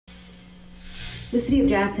The City of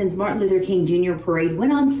Jackson's Martin Luther King Jr. parade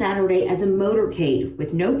went on Saturday as a motorcade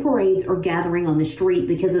with no parades or gathering on the street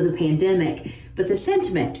because of the pandemic, but the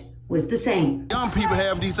sentiment was the same. Young people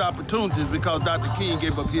have these opportunities because Dr. King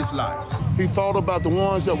gave up his life. He thought about the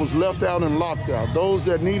ones that was left out and locked out, those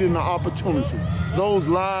that needed an opportunity, those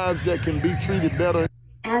lives that can be treated better.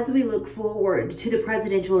 As we look forward to the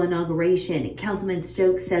presidential inauguration, Councilman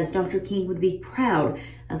Stokes says Dr. King would be proud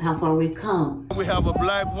of how far we've come. We have a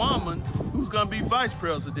black woman who's going to be vice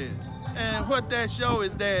president. And what that shows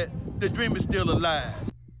is that the dream is still alive.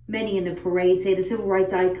 Many in the parade say the civil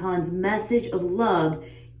rights icon's message of love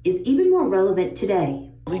is even more relevant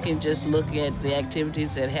today. We can just look at the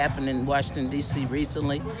activities that happened in Washington, D.C.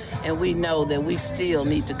 recently, and we know that we still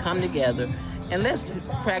need to come together and let's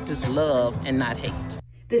practice love and not hate.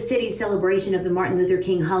 The city's celebration of the Martin Luther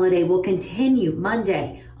King holiday will continue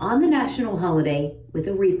Monday on the national holiday with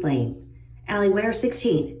a wreath laying. Allie Ware,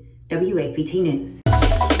 16, WAPT News.